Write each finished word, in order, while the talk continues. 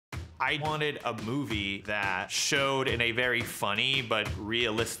I wanted a movie that showed in a very funny but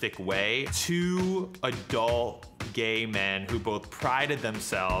realistic way two adult gay men who both prided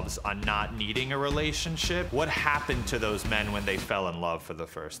themselves on not needing a relationship. What happened to those men when they fell in love for the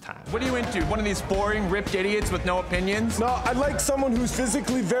first time? What are you into? One of these boring, ripped idiots with no opinions? No, I'd like someone who's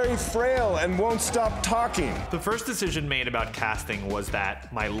physically very frail and won't stop talking. The first decision made about casting was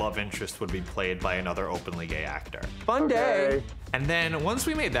that my love interest would be played by another openly gay actor. Fun day. And then once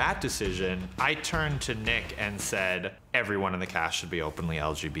we made that decision, I turned to Nick and said, everyone in the cast should be openly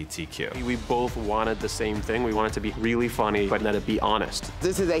LGBTQ. We both wanted the same thing. We wanted to be really funny, but let it be honest.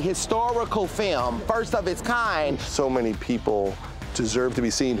 This is a historical film, first of its kind. So many people deserve to be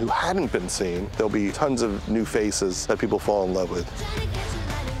seen who hadn't been seen. There'll be tons of new faces that people fall in love with.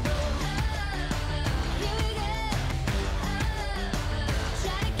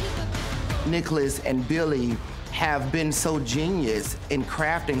 Nicholas and Billy have been so genius in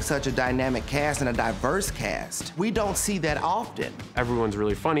crafting such a dynamic cast and a diverse cast. We don't see that often. Everyone's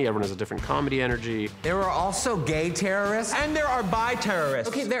really funny. Everyone has a different comedy energy. There are also gay terrorists. And there are bi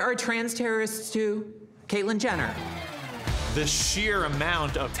terrorists. Okay, there are trans terrorists too. Caitlyn Jenner. The sheer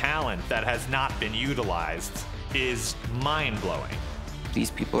amount of talent that has not been utilized is mind-blowing. These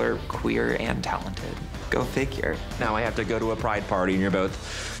people are queer and talented. Go figure. Now I have to go to a pride party and you're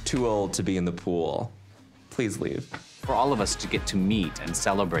both too old to be in the pool. Please leave. For all of us to get to meet and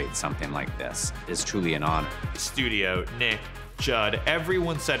celebrate something like this is truly an honor. Studio, Nick, Judd,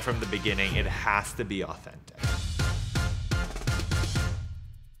 everyone said from the beginning it has to be authentic.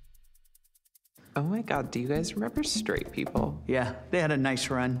 Oh my God, do you guys remember Straight People? Yeah, they had a nice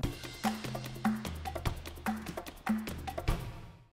run.